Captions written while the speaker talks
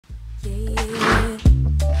I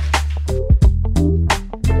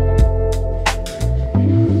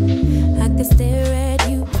could stare at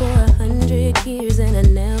you for 100 years and I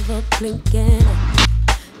never blink at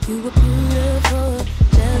you. You were beautiful,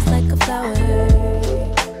 just like a flower.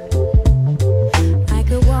 I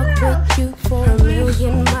could walk with you for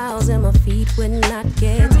 1,000,000 miles and my feet would not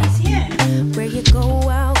get tired. Where you go,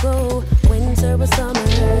 I'll go, winter or summer.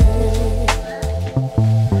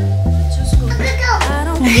 I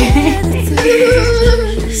don't care the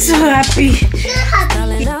season. So happy.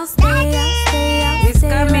 Darling, I'll stay, It's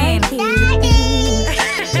coming. right here with you.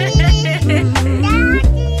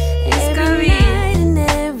 It's Every coming. night and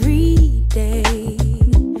every day.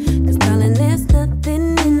 'Cause darling, there's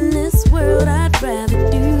nothing in this world I'd rather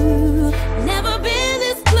do. Never been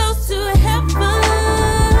this close to heaven.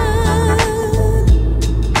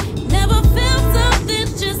 Never felt something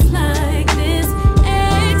just like this.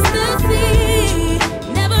 Ecstasy.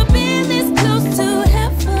 Never been this close to heaven.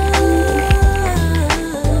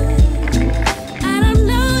 I don't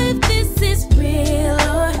know if this is real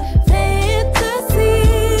or fantasy,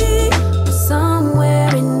 or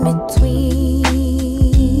somewhere in between,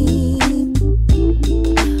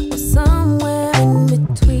 or somewhere in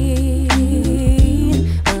between.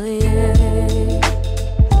 Oh yeah.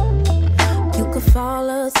 You could fall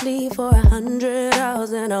asleep for 100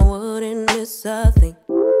 hours and I wouldn't miss a thing.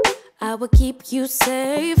 I would keep you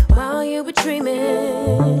safe while you were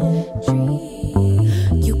dreaming.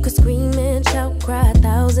 You could scream and shout, cry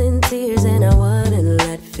 1,000 tears, and I wouldn't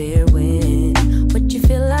let fear win. What you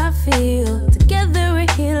feel, I feel. Together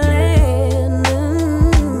we're healing.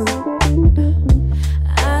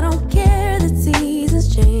 I don't care the seasons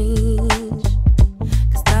change.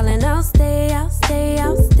 'Cause darling, I'll stay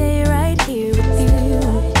right here with you.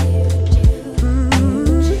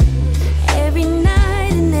 Every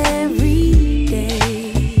night and every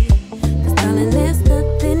day. 'Cause darling, there's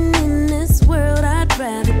nothing in this world I'd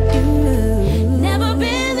rather do. Never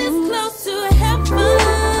been this close to heaven.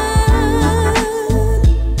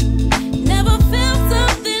 Never felt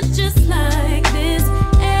something just like this.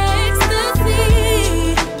 Ecstasy.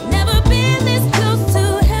 Never been this close to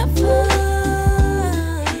heaven.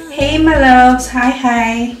 Hey my loves, hi.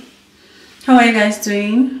 How are you guys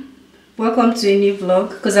doing? Welcome to a new vlog,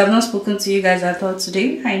 because I've not spoken to you guys at all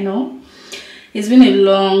today. I know it's been a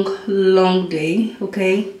long day,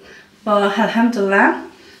 okay, but alhamdulillah,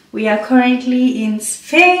 we are currently in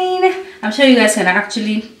Spain. I'm sure you guys can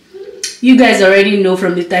you guys already know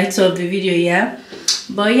from the title of the video, yeah,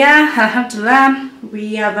 but yeah, alhamdulillah,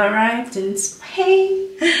 we have arrived in Spain.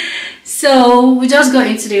 So we just got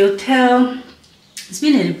into the hotel. It's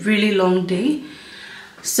been a really long day,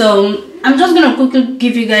 so I'm just gonna quickly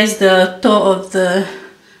give you guys the tour of the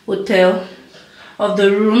hotel, of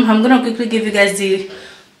the room. I'm gonna quickly give you guys the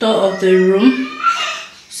tour of the room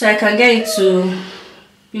so I can get into,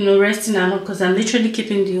 you know, resting and all, because I'm literally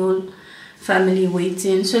keeping the whole family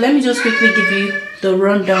waiting. So let me just quickly give you the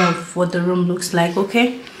rundown of what the room looks like,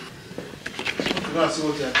 okay?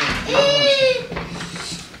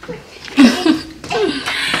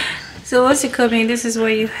 So once you come in, this is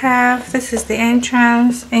what you have. This is the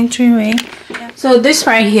entryway. So this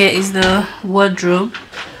right here is the wardrobe,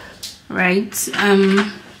 right?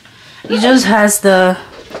 It just has the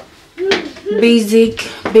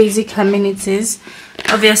basic amenities.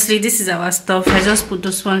 Obviously this is our stuff. I just put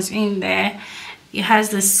those ones in there. It has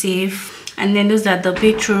the safe, and then those are the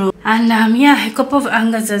bedroom, and yeah, a couple of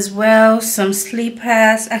hangers as well, some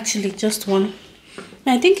slippers, actually just one,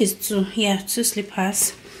 I think it's two, yeah, 2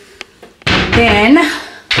 slippers. Then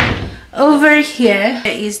over here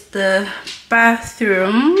is the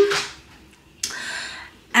bathroom,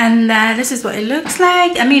 and this is what it looks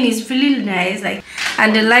like. I mean, it's really nice, like,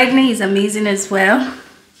 and the lighting is amazing as well.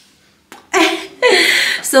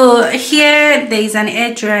 So here there is an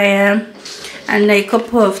air dryer and a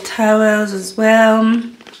couple of towels as well,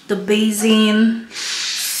 the basin,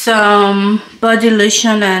 some body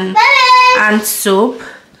lotion and soap,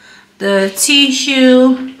 the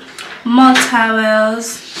tissue, more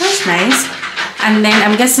towels. That's nice. And then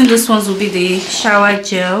I'm guessing those ones will be the shower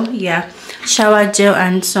gel. Yeah, shower gel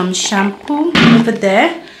and some shampoo over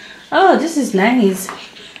there. Oh, this is nice.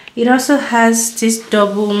 It also has this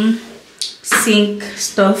double sink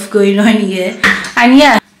stuff going on here, and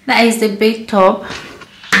yeah, that is the big top.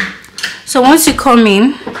 So once you come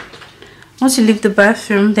in, once you leave the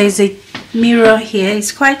bathroom, there's a mirror here.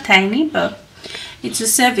 It's quite tiny, but it will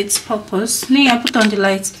serve its purpose. Nia, put on the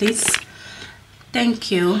lights please. Thank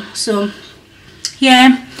you. So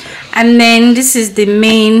yeah, and then this is the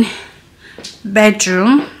main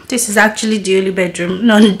bedroom. This is actually the only bedroom,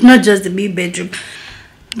 not just the big bedroom.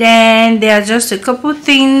 Then there are just a couple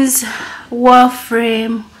things: wall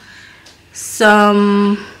frame,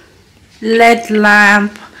 some LED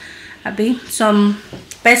lamp, some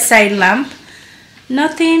bedside lamp.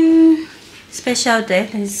 Nothing special there.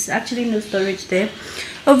 There's actually no storage there.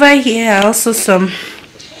 Over here are also some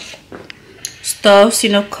stuffs,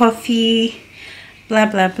 you know, coffee, blah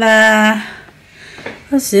blah blah.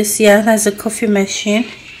 What's this? Yeah, that's a coffee machine.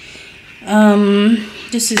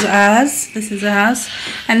 This is ours,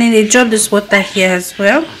 and then they drop this water here as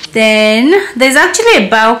well. Then there's actually a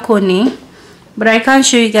balcony, but I can't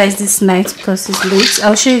show you guys this night because it's late.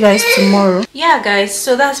 I'll show you guys tomorrow. Yeah guys,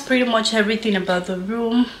 so that's pretty much everything about the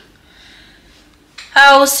room.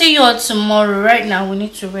 I'll see you all tomorrow. Right now we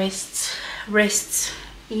need to rest,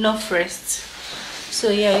 enough rest. So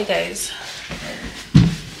yeah, you guys,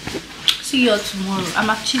 see you all tomorrow. I'm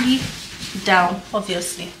actually down,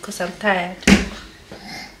 obviously, because I'm tired.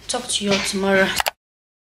 Talk to you all tomorrow.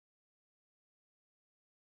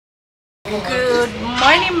 Good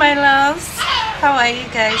morning, my loves. How are you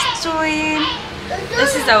guys doing?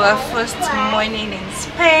 This is our first morning in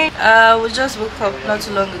Spain. We just woke up not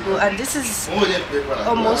too long ago, and this is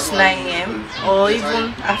almost 9 AM or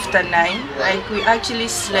even after 9. Like, we actually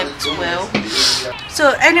slept well.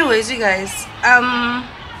 So anyways, you guys,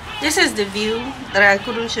 this is the view that I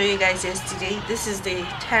couldn't show you guys yesterday. This is the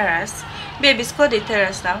terrace. Babe, it's called a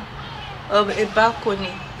terrace now, or a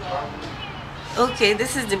balcony. Okay,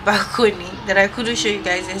 this is the balcony that I couldn't show you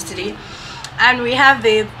guys yesterday. And we have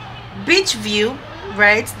a beach view,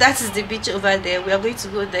 right? That is the beach over there. We are going to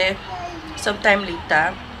go there sometime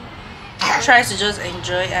later. Try to just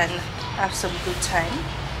enjoy and have some good time.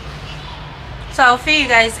 So I'll fill you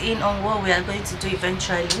guys in on what we are going to do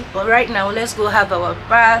eventually. But right now, let's go have our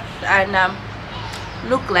bath and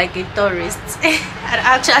look like a tourist, an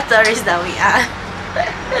actual tourist that we are.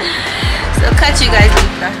 So catch you guys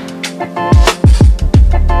later.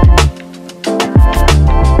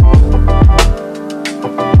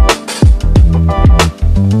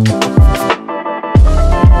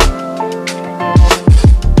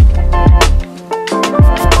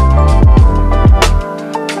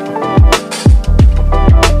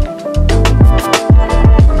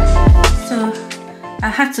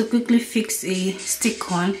 To quickly fix a stick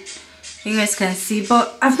on, you guys can see,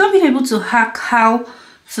 but I've not been able to hack how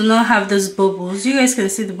to not have those bubbles. You guys can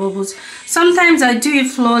see the bubbles. Sometimes I do it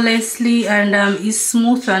flawlessly and it's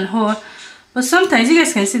smooth and hot, but sometimes you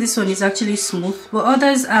guys can see this one is actually smooth, but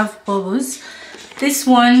others have bubbles. This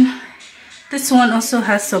one also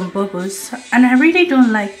has some bubbles, and I really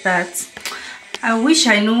don't like that. I wish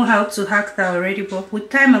I know how to hack that already, but with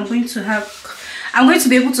time I'm going to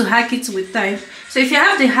be able to hack it with time. So if you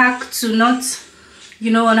have the hack to not,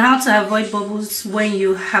 you know, on how to avoid bubbles when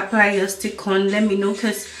you apply your stick on, let me know,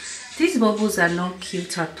 because these bubbles are not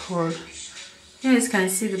cute at all. You guys can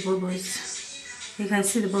see the bubbles. You can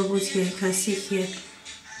see the bubbles here. You can see here.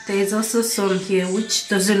 There is also some here which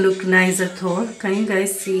doesn't look nice at all. Can you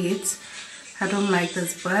guys see it? I don't like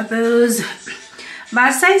those bubbles. But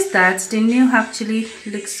besides that, the nail actually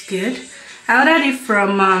looks good. I ordered it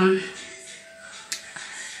from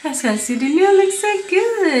you guys can see the nail looks so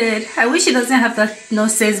good. I wish it doesn't have that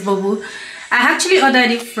nonsense bubble. I actually ordered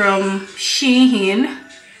it from Shein.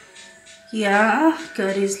 Yeah,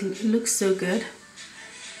 God, it looks so good.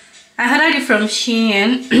 I ordered it from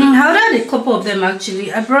Shein. I ordered a couple of them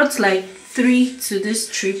actually. I brought like 3 to this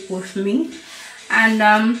trip with me. And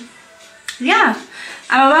yeah,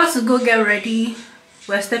 I'm about to go get ready.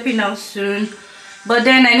 We're stepping out soon. But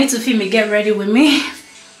then I need to film me get ready with me.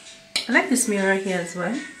 I like this mirror here as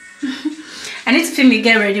well. I need to film me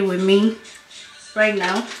get ready with me right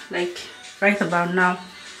now, like right about now.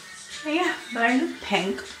 But yeah, but I look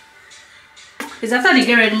pink. It's after they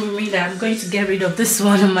get ready with me that I'm going to get rid of this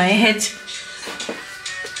one on my head.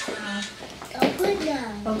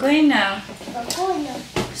 I'm going now.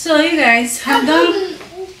 So you guys, I'm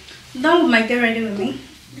done with my get ready with me,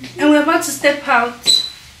 and we're about to step out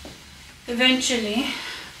eventually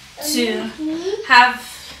to have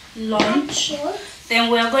lunch. Then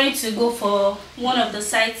we are going to go for one of the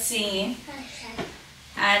sightseeing,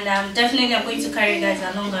 and definitely I'm going to carry you guys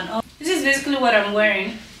along and all. This is basically what I'm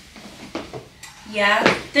wearing. Yeah,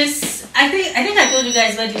 this I think I told you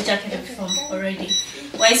guys where this jacket is from already.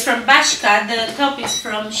 Well, it's from Bershka. The top is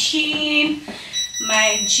from Shein.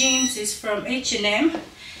 My jeans is from H&M,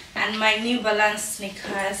 and my New Balance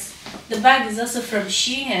sneakers. The bag is also from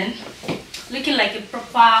Shein. Looking like a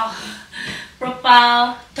proper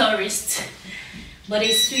tourist, but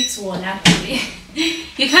a sweet one actually.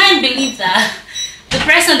 You can't believe that the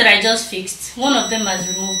person that I just fixed, one of them has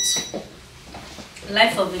removed.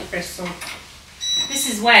 Life of a person. This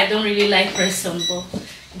is why I don't really like Preston, but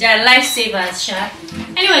they're lifesavers, sha.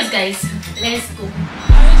 Anyways, guys, let's go.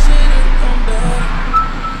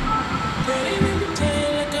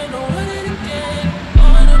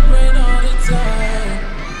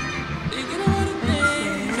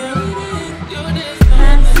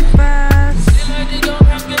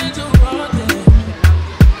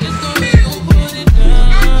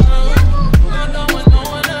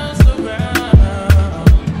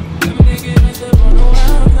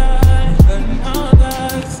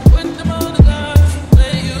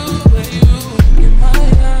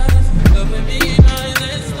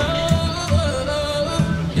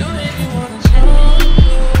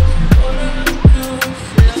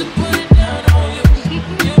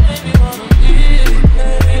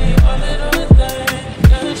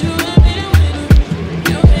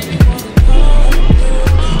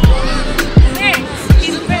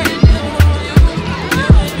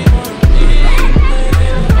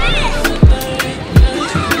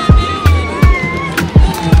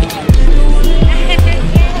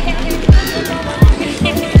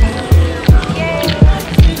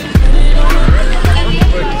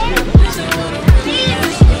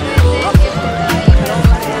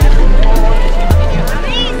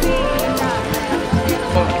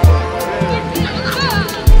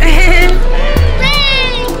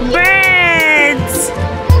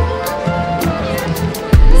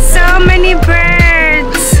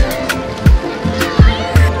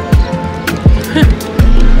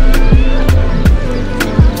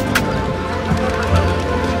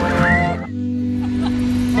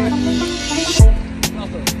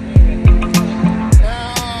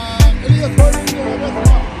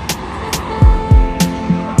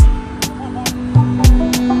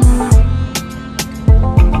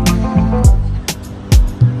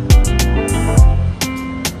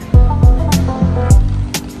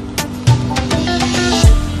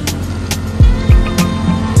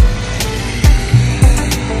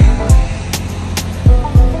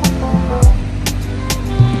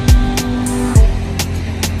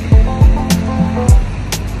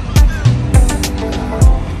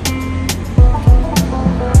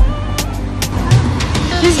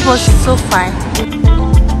 Bus is so fine.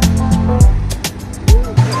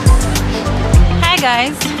 Hi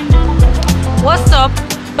guys, what's up?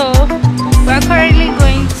 So we're currently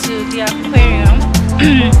going to the aquarium.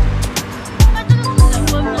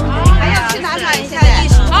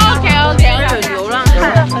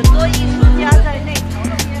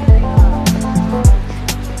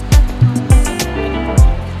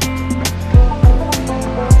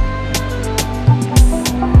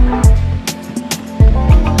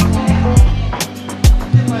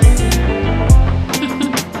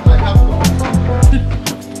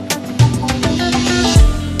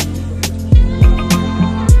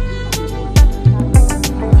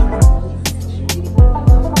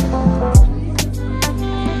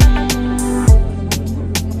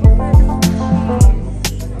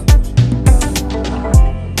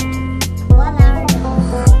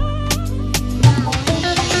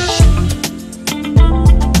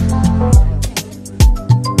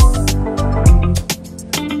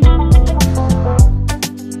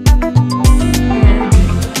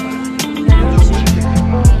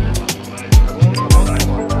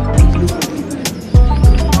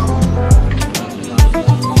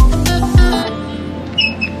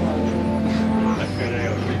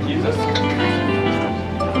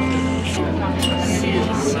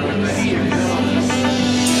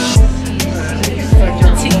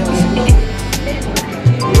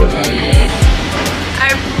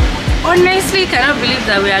 Honestly, cannot believe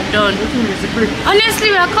that we are done.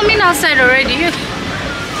 Honestly, we are coming outside already. You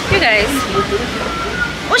guys,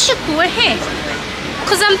 what should we here?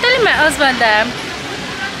 Because I'm telling my husband that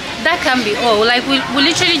that can be all. Like we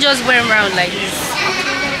literally just went around like this.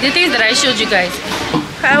 The things that I showed you guys.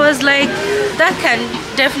 I was like, that can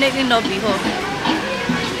definitely not be all.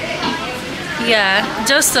 Yeah,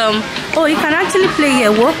 just oh, you can actually play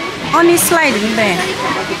here. What? On his slide in there.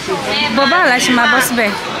 Baba like my boss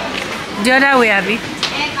bed. The other way, Abby.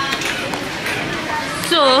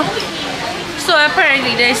 So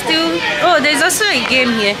apparently there's still there's also a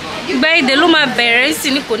game here. By the Luma Berries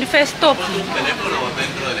in the first stop.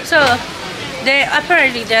 So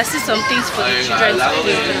apparently there are still some things for the children to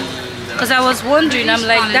play. Because I was wondering, I'm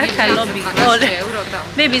like, that cannot be all.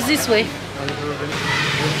 Maybe it's this way.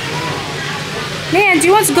 Man, do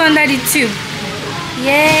you want to go under the tube?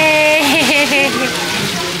 Yay!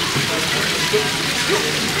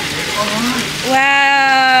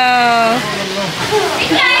 Wow!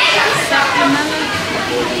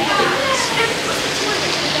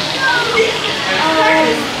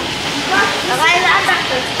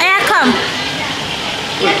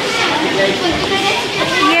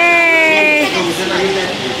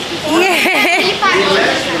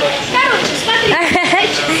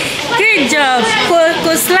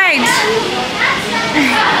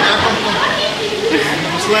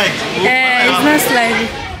 slide. It's not sliding.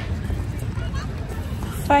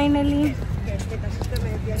 Finally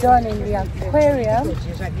done in the aquarium.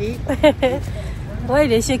 Why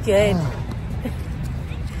they shake your head?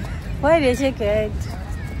 Why they shake your head?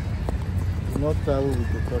 Not travel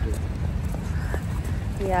with the cutter.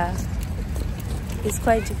 Yeah, it's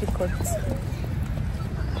quite difficult.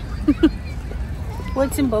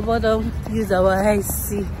 Waiting Baba don't use our eyes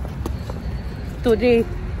see today.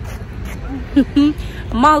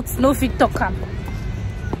 Mouth no fit talk am.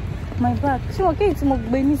 My back.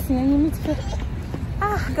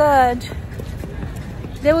 Ah God.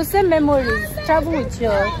 They will say memories. Travel with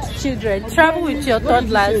your children. Travel with your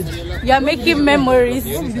toddlers. You are making memories.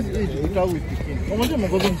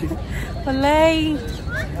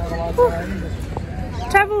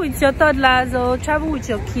 Travel with your toddlers or travel with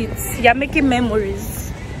your kids. You are making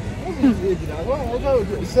memories. 7,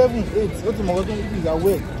 8. What am I doing?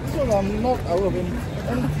 Awake. So I'm not aware of anything.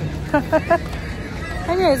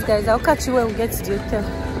 Anyways, guys, I'll catch you when we get to the hotel.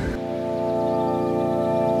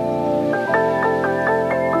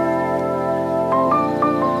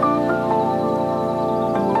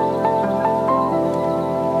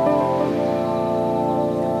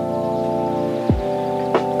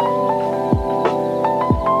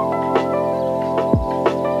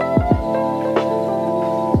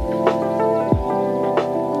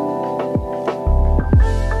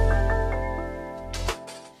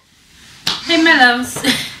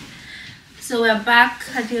 So we're back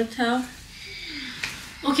at the hotel.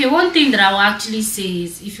 Okay, one thing that I will actually say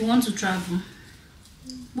is, if you want to travel,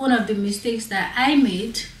 one of the mistakes that I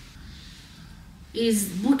made is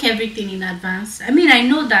book everything in advance. I mean, I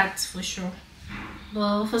know that for sure,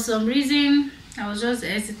 but for some reason I was just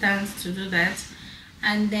hesitant to do that,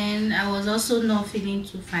 and then I was also not feeling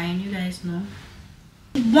too fine. You guys know.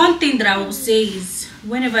 One thing that I will say is,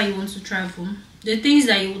 whenever you want to travel, the things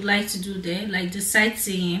that you would like to do there, like the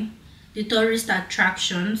sightseeing, the tourist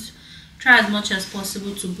attractions, try as much as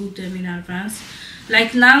possible to book them in advance.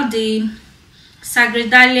 Like now, the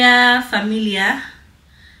sagrada familia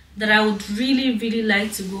that I would really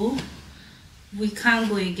like to go, we can't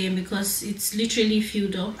go again because it's literally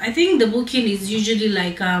filled up. I think the booking is usually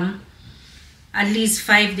like at least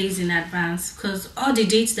 5 days in advance, because all the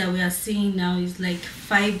dates that we are seeing now is like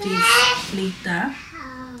 5 days later,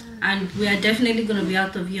 and we are definitely going to be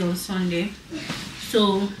out of here on Sunday.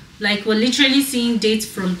 So like, we're literally seeing dates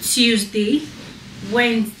from Tuesday,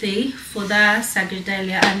 Wednesday for that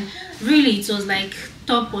sagrada, and really it was like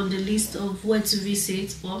top on the list of where to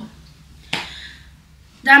visit, but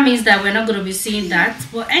that means that we're not going to be seeing that.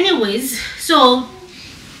 But anyways, so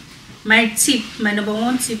my number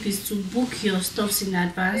one tip is to book your stuffs in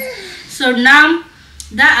advance. So now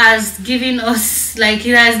that has given us, like,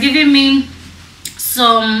 it has given me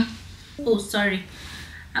some, oh sorry,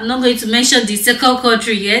 I'm not going to mention the second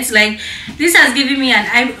country yet. Like, this has given me an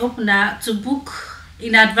eye-opener to book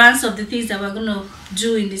in advance of the things that we're going to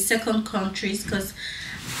do in the second countries, because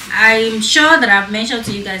I'm sure that I've mentioned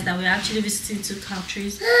to you guys that we're actually visiting 2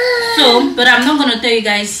 countries. So, but I'm not going to tell you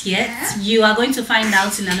guys yet. You are going to find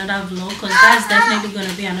out in another vlog, because that's definitely going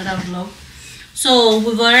to be another vlog. So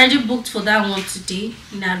we've already booked for that one today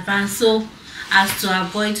in advance, so as to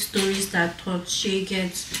avoid stories that she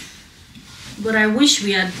gets. But I wish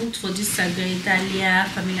we had booked for this sagrada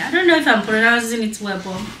familia. I don't know if I'm pronouncing it well,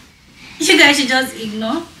 but you guys should just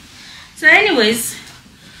ignore. So anyways,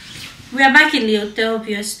 we are back in the hotel,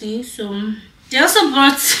 obviously. So they also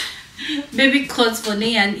brought baby cots for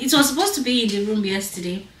me, and it was supposed to be in the room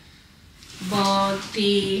yesterday, but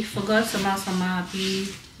they forgot somehow.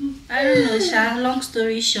 I don't know, long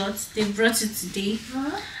story short, they brought it today.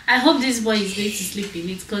 I hope this boy is going to sleep in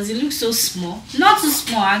it, because it looks so small. Not too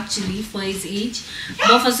small actually for his age,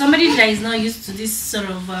 but for somebody that is not used to this sort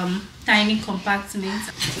of tiny compartment.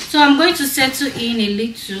 So I'm going to settle in a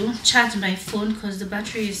little, charge my phone because the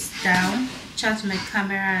battery is down, charge my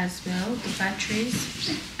camera as well, the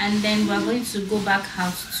batteries, and then we're going to go back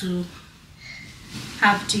out to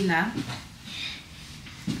have dinner.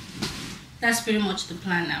 That's pretty much the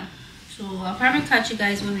plan now. So I'll probably catch you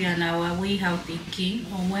guys when we are on our way out again,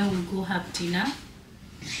 or when we go have dinner.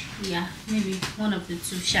 Yeah, maybe one of the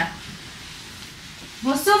two, sure.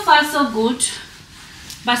 But so far so good.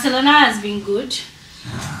 Barcelona has been good.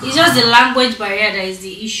 It's just the language barrier that is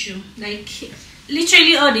the issue. Like,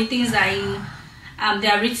 literally all the things that they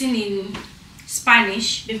are written in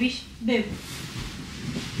Spanish. Babe,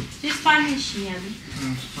 it's Spanish, yeah.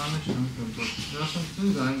 Spanish, but there are some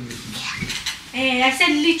things that are English. I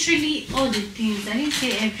said literally all the things. I didn't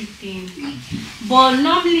say everything. But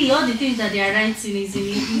normally all the things that they are writing is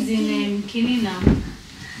in Kini now.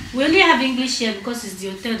 We only have English here because it's the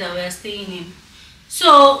hotel that we are staying in.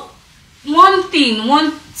 So one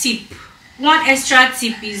extra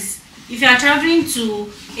tip is, if you are traveling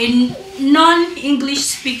to a non-English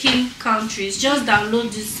speaking countries, just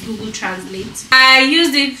download this Google Translate. I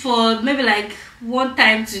used it for maybe like one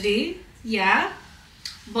time today, yeah,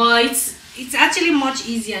 but it's actually much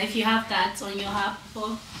easier if you have that on your app.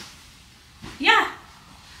 But yeah,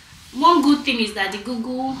 one good thing is that the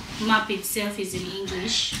Google map itself is in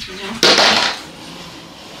English, you know,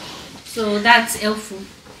 so that's helpful.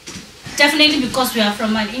 Definitely because we are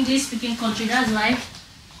from an English speaking country, that's why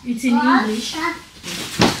it's in English.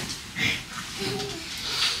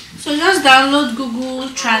 So just download Google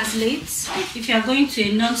Translate if you are going to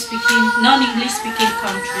a non-English speaking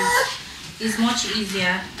country. It's much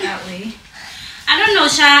easier that way. I don't know,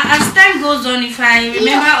 Sha, as time goes on, if I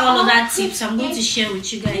remember all of that tips, I'm going to share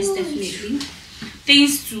with you guys definitely.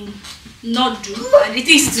 Things to not do and the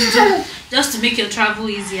things to do just to make your travel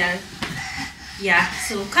easier. Yeah,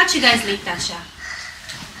 so catch you guys later, Sha.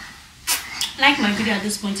 Like my video at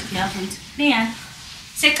this point if you haven't. Yeah.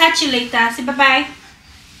 Say catch you later. Say bye-bye.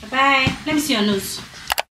 Bye-bye. Let me see your nose.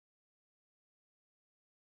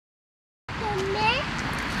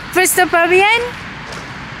 Christopher, bien?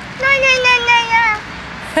 No.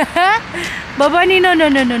 Boboni, no.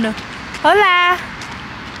 Hola.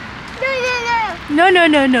 No.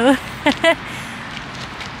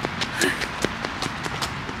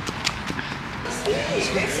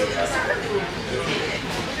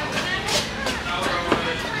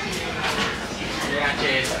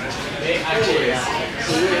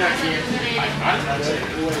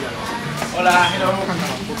 Hola,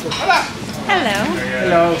 hello.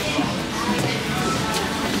 Hello.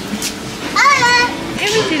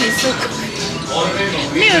 Everything is so cool.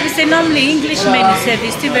 Me, we say normally English menu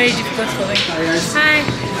service still very difficult for me. Hi.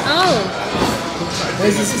 Oh.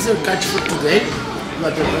 Guys, this is our catch for today. We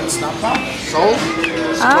got the red snapper, salt,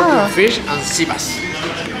 scorpion fish, and sea bass.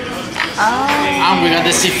 And we got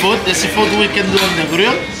the seafood. The seafood we can do on the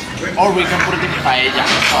grill, or we can put it in paella.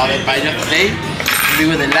 So the paella today will be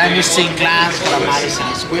with the langoustine, clams, calamaris,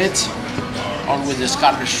 and squids, or with the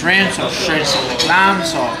scarlet shrimps, or shrimps and the clams.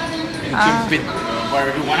 So you can pick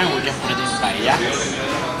whatever you want, and we can put it in paella.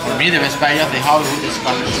 For me, the best paella they have with the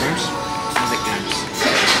scarlet shrimps and the clams.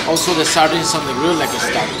 Also the sardines on the grill, like a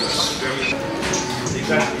starters.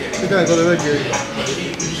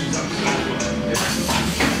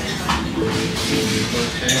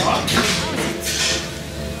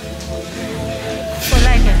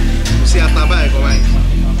 Si ataba ecco vai.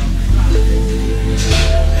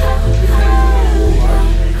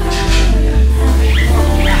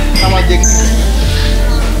 Stiamo a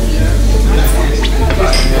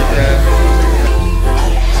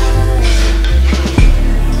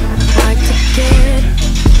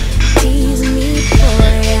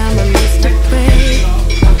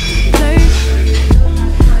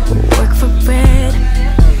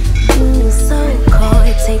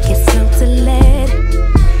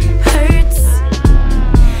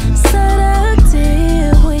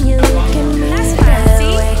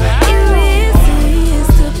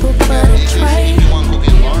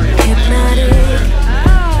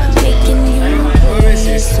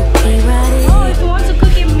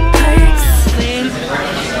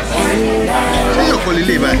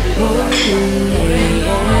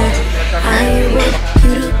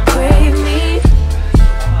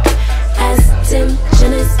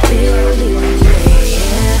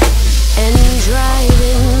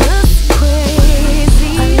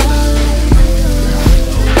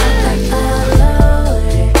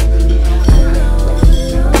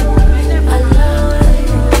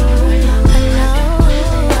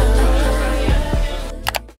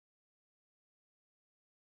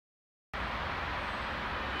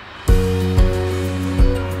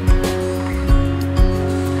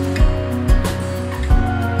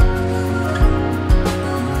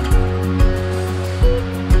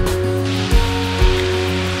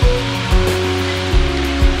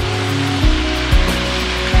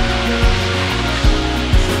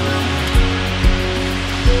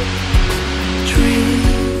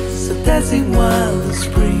dancing while the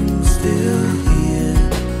spring's still here.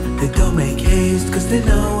 They don't make haste cause they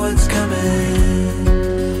know what's coming.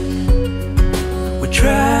 We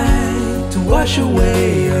try to wash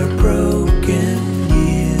away our broken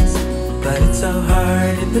years, but it's so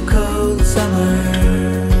hard in the cold summer.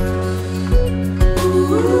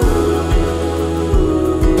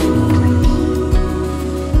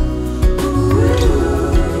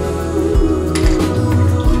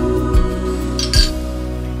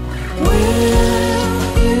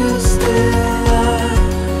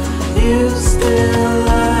 You still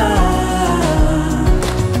are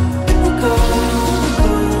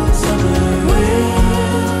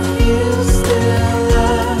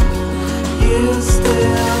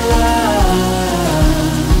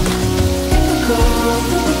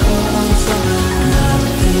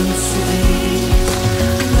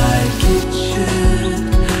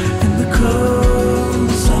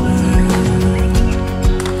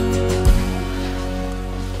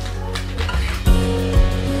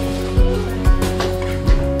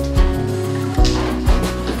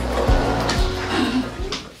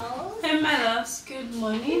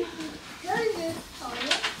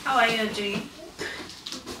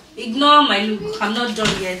Ignore my look. I'm not done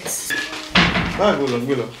yet.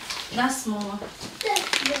 That's small.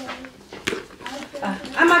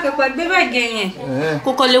 I'm not going to be again.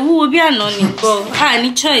 Kokole will be annoying, but I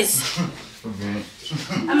need choice.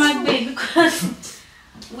 I'm not baby because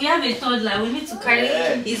we have a toddler. We need to carry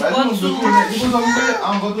his bottle.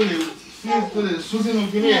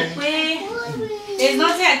 There's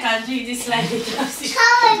nothing I can do in this life.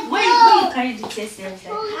 When you carry the test,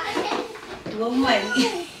 one more.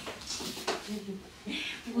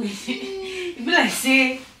 You be like,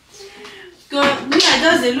 say, go, me, I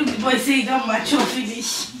just look the boy say, you don't match or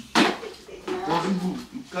finish.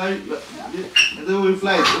 I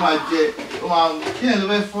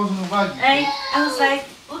was like,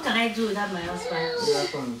 what can I do without my husband?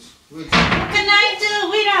 What can I do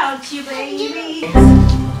without you, baby?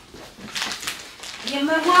 You're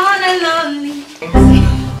my one and lonely.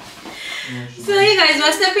 So you guys,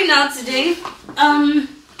 we're stepping out today.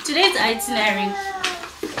 Today's itinerary.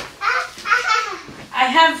 I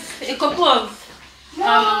have a couple of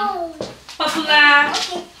popular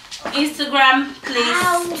Instagram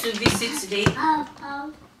places to visit today.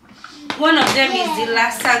 One of them is the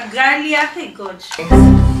Sagrada. Hey God.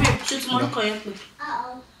 Shoot more correctly.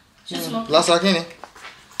 La Sagrada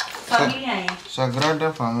Familia.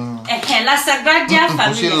 Sagrada familia. La Sagrada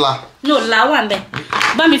familia. No, la one be.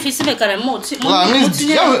 But me feel like I'm more. La means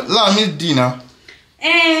dinner.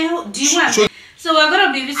 So we're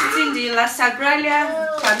gonna be visiting the La Sagrada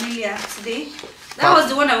Familia today. That was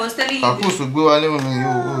the one I was telling you. What?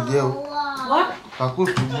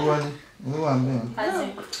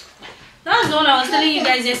 That was the one I was telling you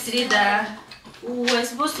guys yesterday that we were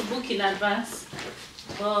supposed to book in advance.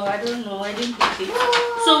 But I don't know, I didn't book it.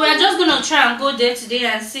 So we're just gonna try and go there today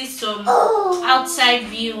and see some outside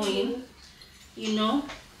viewing, you know.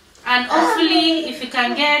 And hopefully if we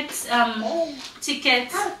can get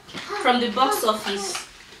tickets from the box office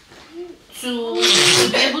to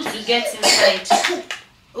be able to get inside.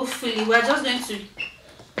 Hopefully we're just going to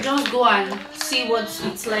go and see what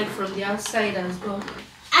it's like from the outside as well.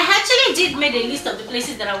 I actually did make a list of the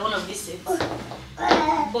places that I want to visit, but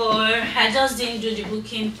I just didn't do the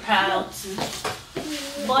booking proud.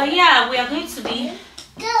 But yeah, we are going to be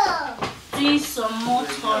doing some more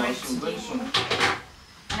touring today.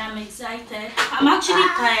 And I'm excited. I'm actually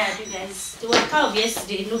tired, you guys. The workout of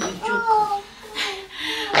yesterday, no big joke.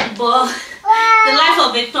 But the life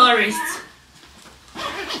of a tourist.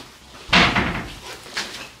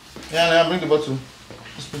 Yeah, bring the bottle.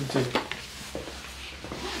 Let's put it here.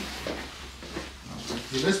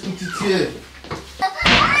 Let's put it here.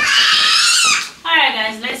 Alright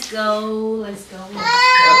guys, let's go. Let's go.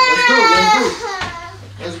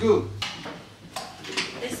 Let's go.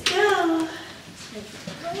 Let's go.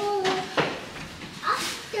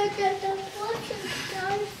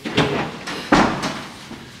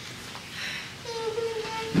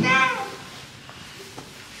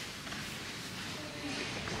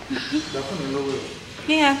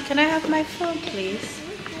 Yeah, can I have my phone, please?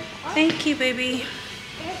 Thank you, baby.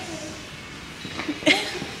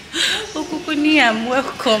 Okukuni, I'm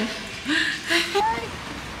welcome.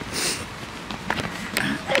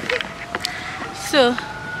 So,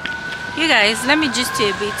 you guys, let me just say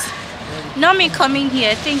a bit. Not me coming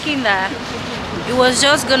here thinking that it was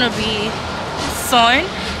just gonna be sun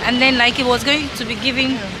and then like it was going to be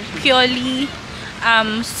giving purely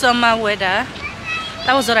summer weather.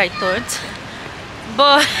 That was what I thought,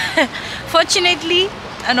 but fortunately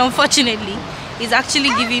and unfortunately it's actually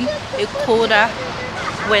giving a colder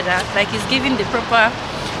weather. Like it's giving the proper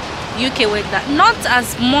UK weather, not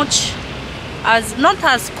as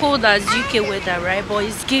cold as UK weather, right? But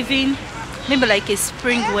it's giving maybe like a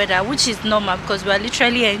spring weather, which is normal because we are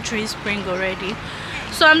literally entering spring already.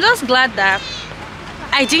 So I'm just glad that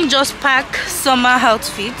I didn't just pack summer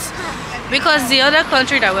outfits, because the other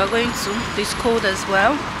country that we're going to is cold as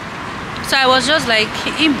well. So I was just like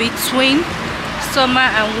in between summer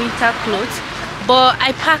and winter clothes, but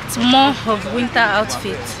I packed more of winter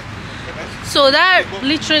outfits. So that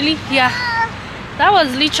literally, yeah, that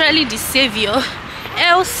was literally the savior.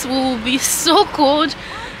 Else we would be so cold,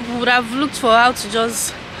 we would have looked for how to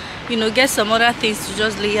just, you know, get some other things to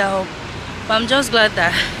just layer up. But I'm just glad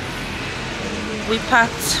that we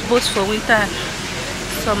packed both for winter and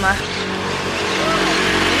summer.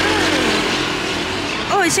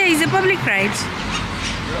 Oh, Shay, it's a public ride.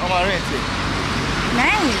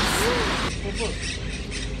 Nice.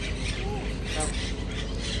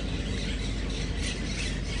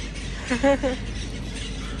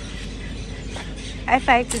 High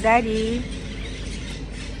five to Daddy.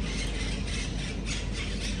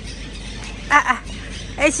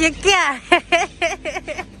 It's your cat.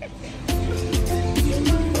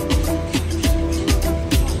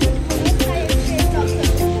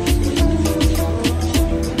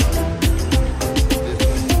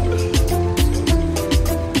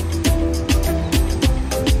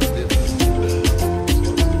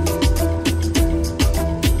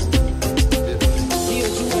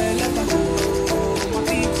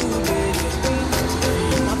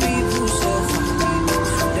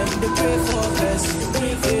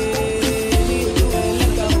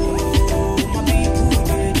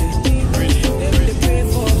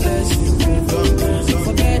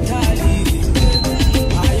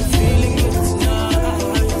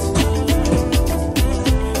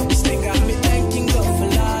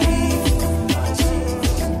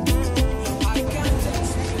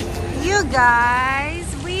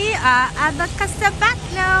 the Casa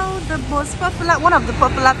batllo, the most popular, one of the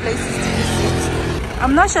popular places to visit.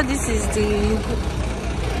 I'm not sure this is the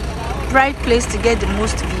right place to get the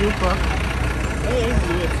most view, but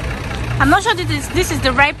I'm not sure this is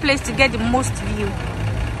the right place to get the most view.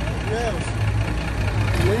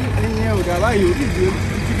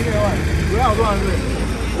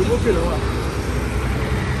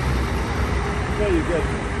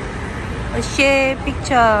 A share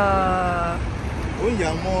picture.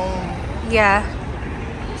 Yeah.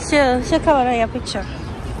 Sure, come on your picture.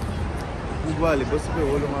 You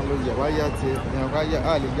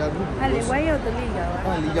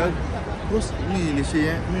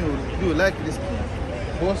like this?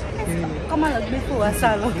 Come on, before I saw.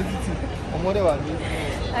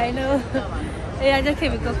 I know. Yeah, I just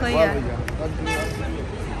came because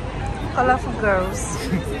colorful girls.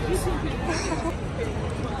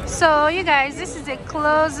 So you guys, this is a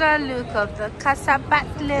closer look of the Casa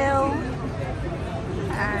batllo,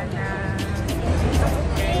 and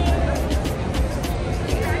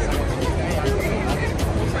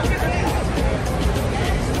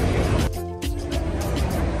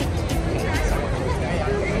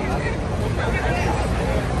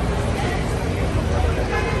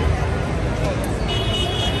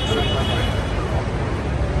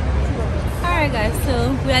alright guys, so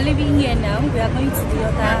we are leaving here now. We are going to the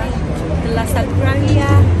sagrada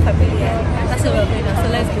familia. That's where we're going now, so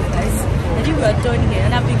let's go guys. I think we are done here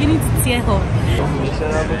and I'm beginning to tear up. I'm going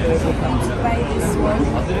to buy this one.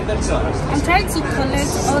 I'm trying to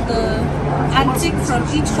collect all the antiques from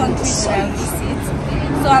each country that I visit.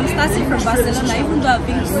 So I'm starting from Barcelona, even though I've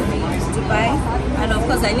been to Dubai and of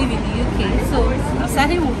course I live in the UK. So I'm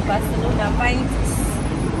starting with Barcelona, buying this.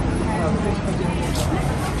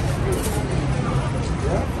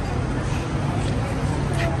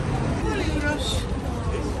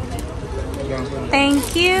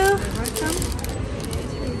 Thank you.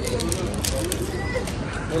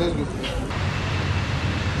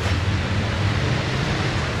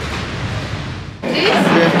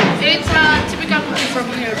 It's a typical cookie from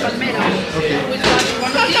here, palmera. Okay. Which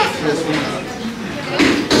one of these? Yes,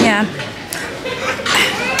 Yeah.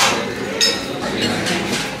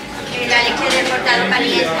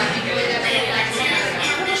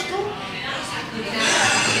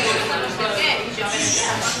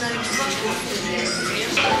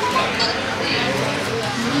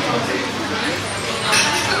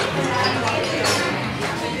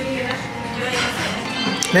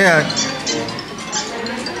 Yeah.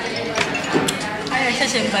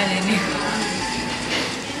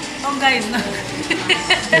 Oh guys, no.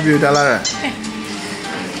 Maybe you tell her.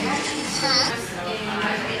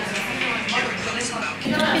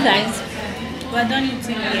 Hey guys, we're done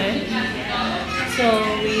eating here. So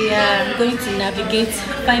we are going to navigate,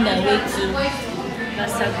 find our way to the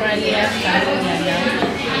sagrada familia now.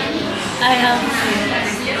 I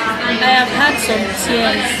have had some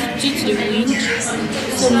tears due to the wind,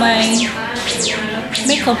 so my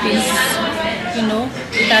makeup is, you know,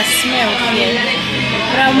 it has smelled here,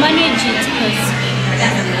 but I'll manage it because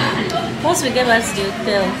once we get back to the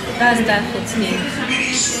hotel, that's that for today.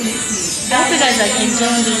 I hope you guys are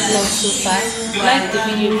enjoying this vlog so far. Like the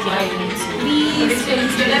video if you haven't, please.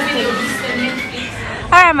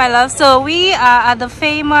 Alright my love, so we are at the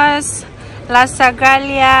famous La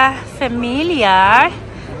Sagrada Familia.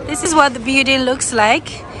 This is what the building looks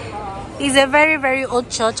like. It's a very, very old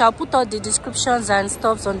church. I'll put all the descriptions and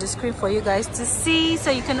stuff on the screen for you guys to see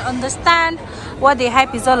so you can understand what the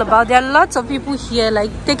hype is all about. There are lots of people here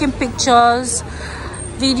like taking pictures,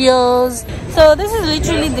 videos. So this is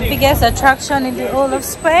literally the biggest attraction in the whole of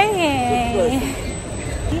Spain.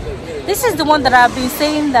 This is the one that I've been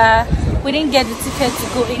saying that we didn't get the ticket to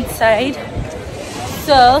go inside.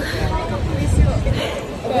 So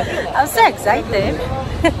I'm so excited.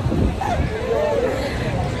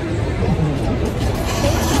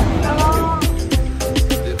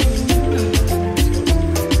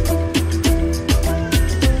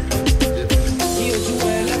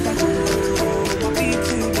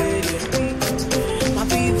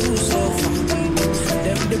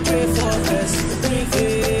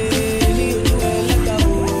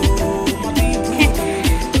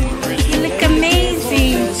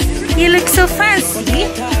 So fancy,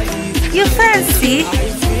 you fancy,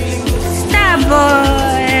 star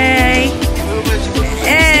boy.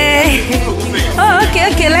 Oh,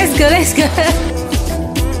 okay, let's go.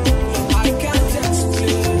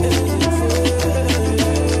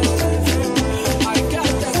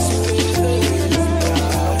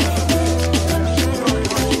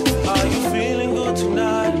 Are you feeling good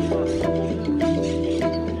tonight?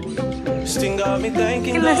 Sting got me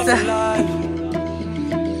thanking God for life.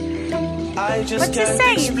 I I just What you can't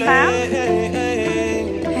saying, fam?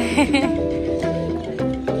 explain.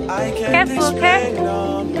 I can't Careful, explain.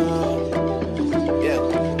 No, no. Yeah.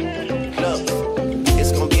 Look,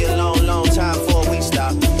 it's gonna be a long, long time before we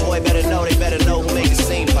stop. Boy, better know, they better know who make the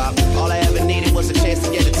scene pop. All I ever needed was a chance to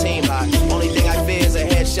get the team hot. Only thing I fear is a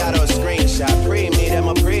headshot or a screenshot. Pre-me, them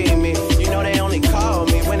a pre-me. You know they only call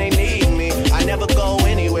me when they need me. I never go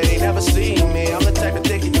anywhere, they never see me. I'm the type to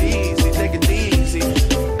take it easy, take it easy.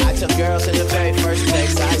 I took girls in the very first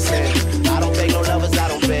place I sent. I don't beg no lovers, I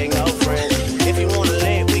don't beg no friends. If you wanna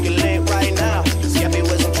link, we can link right now. Skip me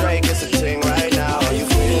with some Drake, it's a thing right now. Are you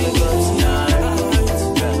feeling good tonight?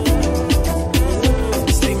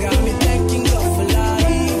 This thing got me thanking God for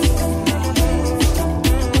life.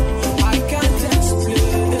 I can't explain.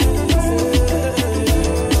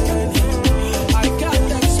 I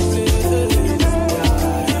can't explain.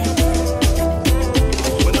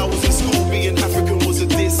 When I was in school, being African was a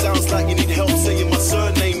diss. Sounds like you need help saying my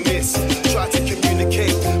surname, miss. Try to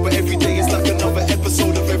communicate, but every day is like another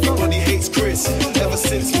episode of Everybody Hates Chris. Ever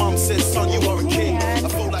since mom said, son, you are a king. I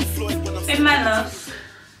feel like Floyd when I'm... Hey, my love.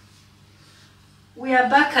 We are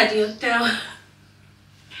back at the hotel.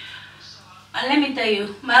 And let me tell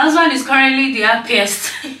you, my husband is currently the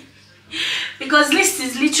happiest. Because this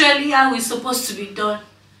is literally how it's supposed to be done.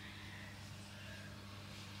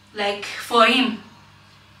 Like, for him.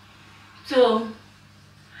 So,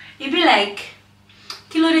 he'd be like,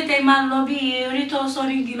 Kilo de Taiman lobby, Rito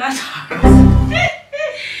sorry, Gilas.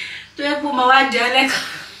 To help my wife, like,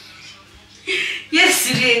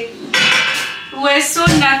 yesterday, we were so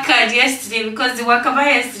knackered yesterday because the wakaba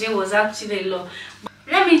yesterday was actually low.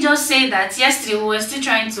 Let me just say that yesterday we were still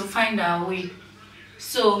trying to find our way.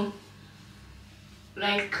 So,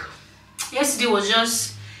 like, yesterday was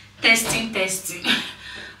just testing.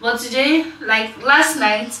 But today, like last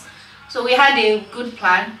night, so we had a good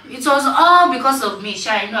plan. It was all because of me,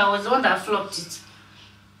 Sha. I know I was the one that flopped it.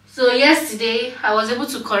 So yesterday, I was able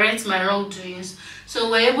to correct my wrongdoings. So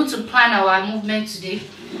we were able to plan our movement today.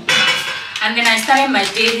 And then I started my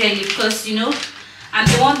day early because, you know, I'm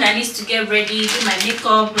the one that needs to get ready, do my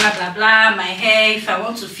makeup, blah, blah, blah, my hair. If I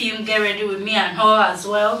want to film, get ready with me and her as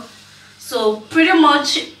well. So pretty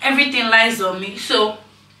much everything lies on me. So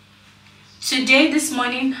today, this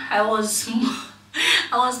morning, I was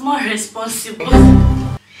more responsible.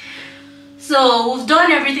 So we've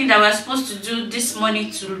done everything that we're supposed to do this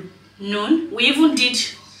morning to noon. We even did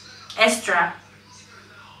extra.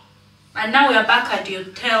 And now we are back at the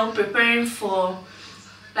hotel preparing for,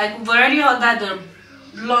 like, we've already ordered the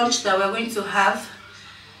lunch that we're going to have.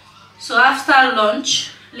 So after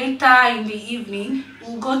lunch, later in the evening,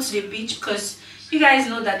 we'll go to the beach because you guys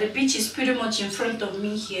know that the beach is pretty much in front of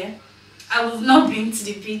me here. I have not been to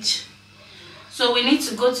the beach. So we need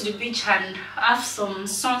to go to the beach and have some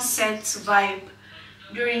sunset vibe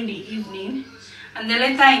during the evening. And then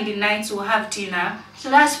later in the night, we'll have dinner. So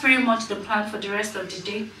that's pretty much the plan for the rest of the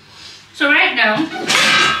day. So right now,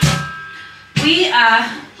 we are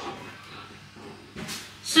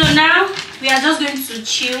just going to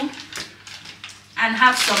chill and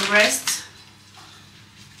have some rest.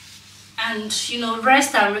 And, you know,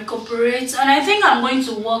 rest and recuperate. And I think I'm going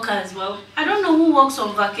to work as well. I don't know who works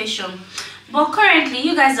on vacation. But currently,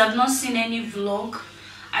 you guys have not seen any vlog.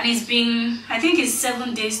 And it's been, I think it's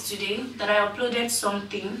 7 days today that I uploaded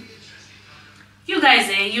something. You guys,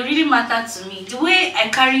 you really matter to me. The way I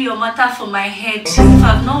carry your matter for my head, if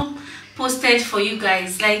I've not posted for you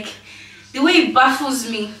guys, like, the way it baffles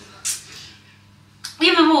me. If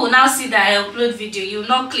people will now see that I upload video, you will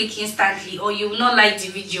not click instantly, or you will not like the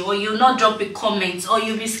video, or you will not drop a comment, or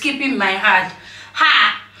you'll be skipping my heart.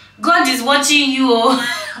 Ha! God is watching you, oh.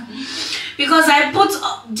 Because I put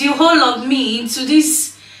the whole of me into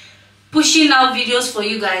this pushing out videos for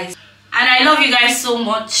you guys. And I love you guys so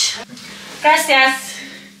much. Gracias.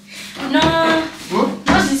 No,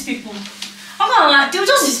 what's these people? They will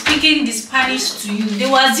just be speaking the Spanish to you. They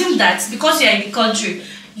will assume that because you're in the country,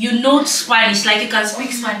 you know Spanish, like you can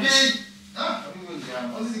speak Spanish.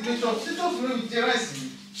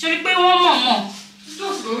 Should we pay one more?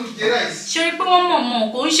 Should we pay one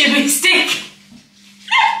more? Go she mistake.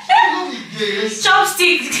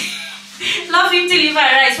 Chopstick. Love him deliver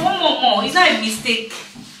rice. One more. It's not a mistake.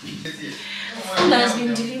 Food has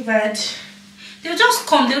been delivered. They'll just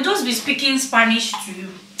come. They'll just be speaking Spanish to you.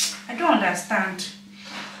 I don't understand.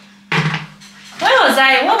 What was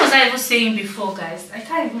I even saying before, guys? I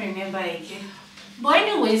can't even remember again. But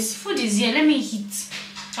anyways, food is here. Let me eat.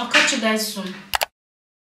 I'll catch you guys soon.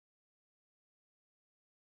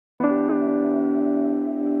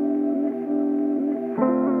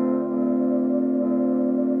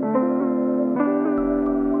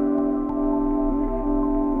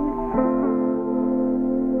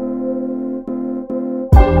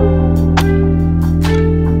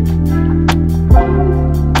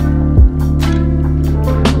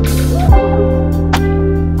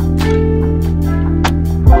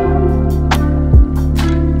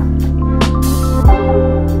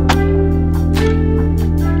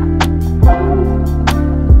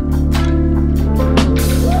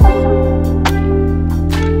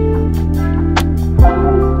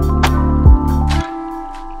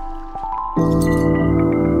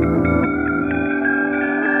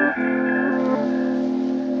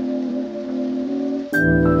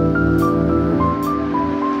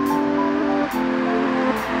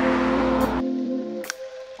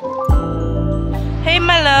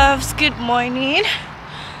 loves, good morning.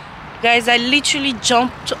 Guys, I literally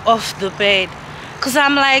jumped off the bed because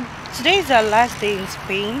I'm like, today is our last day in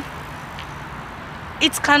Spain.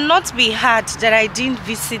 It cannot be hard that I didn't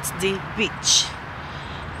visit the beach,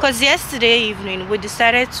 because yesterday evening we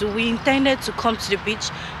intended to come to the beach,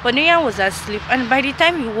 but Nian was asleep, and by the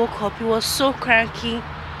time he woke up he was so cranky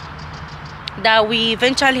that we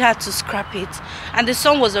eventually had to scrap it, and the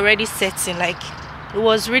sun was already setting, like it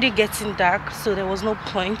was really getting dark, so there was no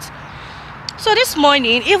point. So this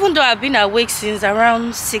morning, even though I've been awake since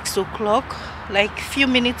around 6 o'clock, like few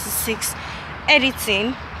minutes to 6,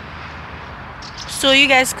 editing so you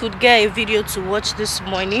guys could get a video to watch this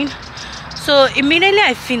morning. So immediately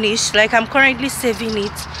I finished, like I'm currently saving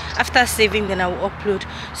it. After saving, then I will upload.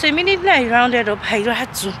 So immediately I rounded up, I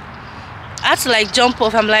had to like jump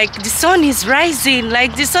off. I'm like, the sun is rising,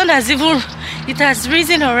 like the sun has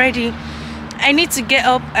risen already. I need to get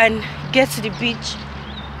up and get to the beach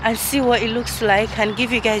and see what it looks like and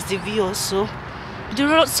give you guys the view also.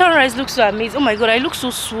 The sunrise looks so amazing. Oh my god, I look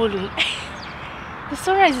so swollen. The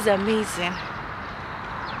sunrise is amazing.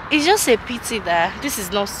 It's just a pity that this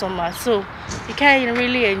is not summer, so you can't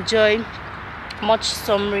really enjoy much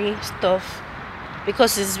summery stuff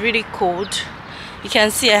because it's really cold. You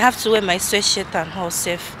can see I have to wear my sweatshirt and all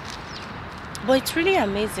safe, but it's really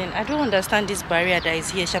amazing. I don't understand this barrier that is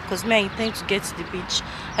here, because me, I intend to get to the beach.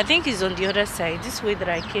 I think it's on the other side. This way that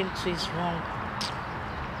I came to is wrong.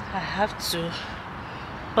 I have to,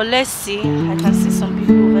 but let's see. I can see some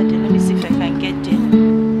people over there. Let me see if I can get there.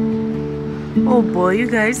 Oh boy, you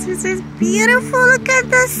guys, this is beautiful. Look at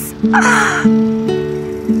this.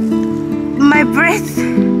 My breath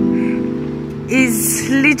is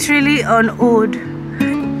literally on hold.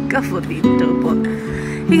 God forbid, though, but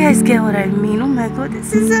you guys get what I mean. Oh my god,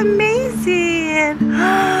 this is amazing.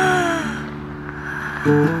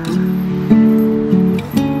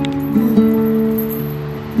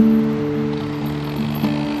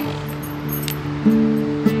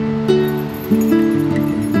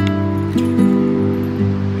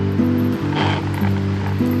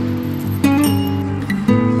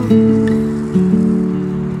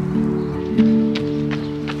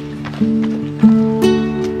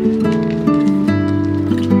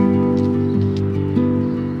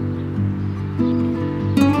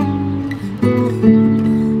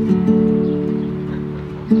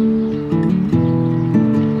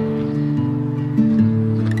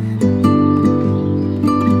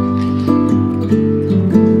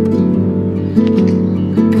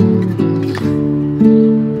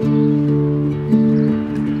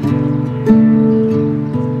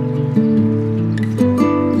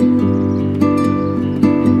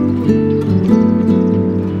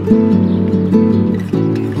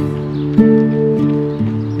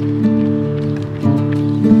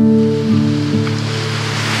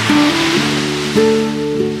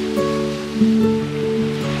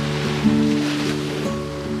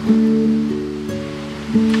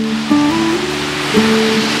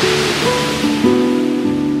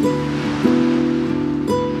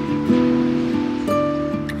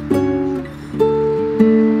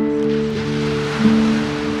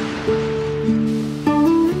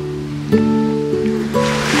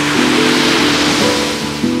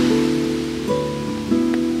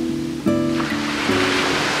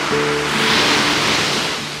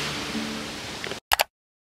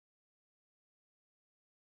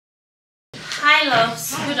 Hi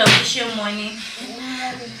loves, good official morning.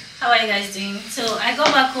 How are you guys doing? So I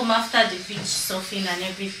got back home after the beach surfing and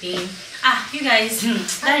everything. You guys,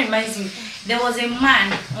 that reminds me, there was a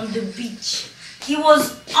man on the beach. He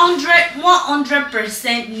was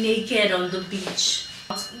 100% naked on the beach.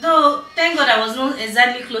 Though thank god I was not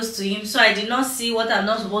exactly close to him, so I did not see what I'm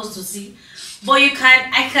not supposed to see. But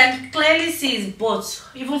I can clearly see his butt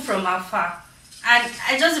even from afar. And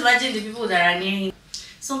I just imagine the people that are near him.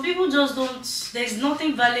 Some people just don't, there's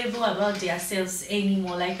nothing valuable about themselves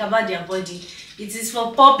anymore, like about their body. It is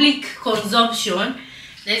for public consumption.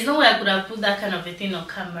 There's no way I could have put that kind of a thing on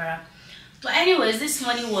camera. But anyways, this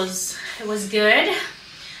morning was good.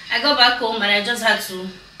 I got back home and I just had to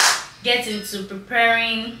get into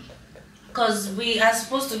preparing, because we are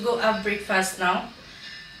supposed to go have breakfast now.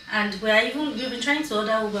 And we've been trying to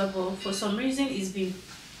order Uber, but for some reason it's been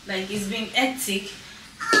hectic.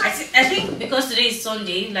 I think because today is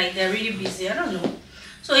Sunday, like they're really busy. I don't know.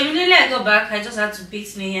 So immediately I got back, I just had to beat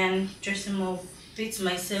Nian, dress him up, beat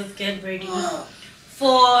myself, get ready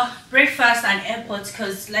for breakfast and airport,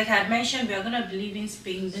 because like I had mentioned, we are gonna be leaving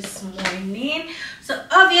Spain this morning. So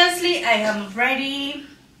obviously I am ready.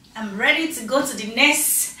 I'm ready to go to the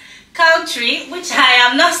next country, which I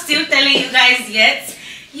am not still telling you guys yet.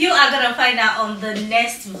 You are gonna find out on the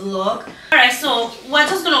next vlog. Alright, so we're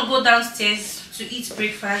just gonna go downstairs to eat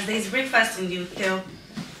breakfast. There's breakfast in the hotel.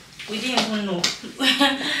 We didn't even know.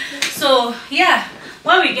 So yeah,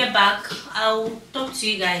 when we get back, I'll talk to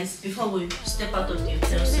you guys before we step out of the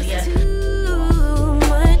hotel. So yeah. Too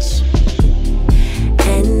much,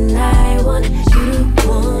 and I want you to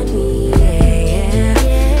want me. Yeah,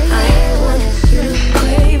 I want you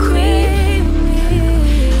to crave me.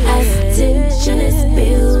 As tension is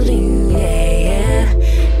building, yeah,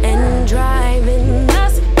 and driving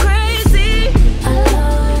us crazy.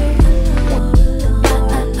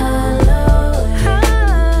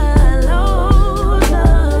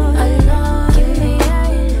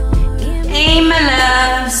 Hey my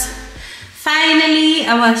loves, finally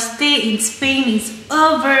our stay in Spain is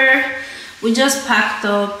over. We just packed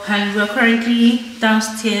up and we're currently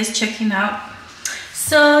downstairs checking out.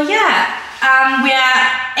 So yeah, we are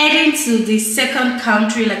heading to the second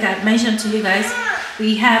country. Like I mentioned to you guys,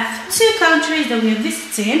 we have 2 countries that we are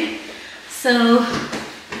visiting, so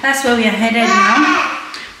that's where we are headed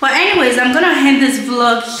now. But anyways, I'm gonna end this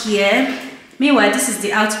vlog here. Meanwhile, this is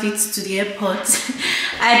the outfit to the airport.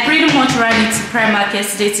 I pretty much ran into Primark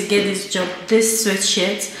yesterday to get this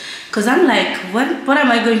sweatshirt, because I'm like, what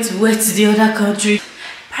am I going to wear to the other country?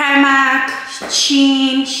 Primark,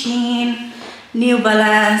 Shein, New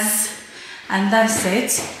Balance, and that's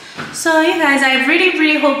it. So you guys, I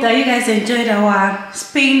really hope that you guys enjoyed our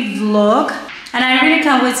Spain vlog, and I really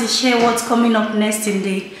can't wait to share what's coming up next in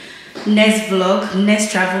the next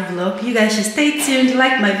travel vlog. You guys should stay tuned,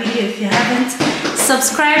 like my video if you haven't,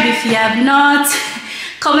 subscribe if you have not,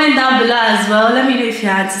 comment down below as well. Let me know if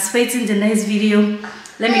you're anticipating the next video.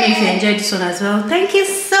 Let me know if you enjoyed this one as well. Thank you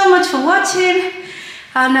so much for watching,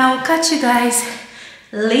 and I'll catch you guys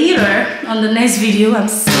later on the next video. I'm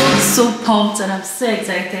so pumped and I'm so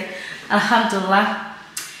excited. Alhamdulillah.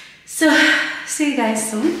 So see you guys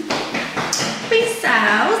soon. Peace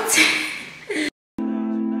out.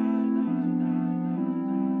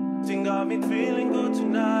 Got me feeling good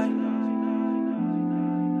tonight.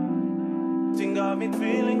 Got me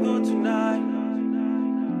feeling good tonight.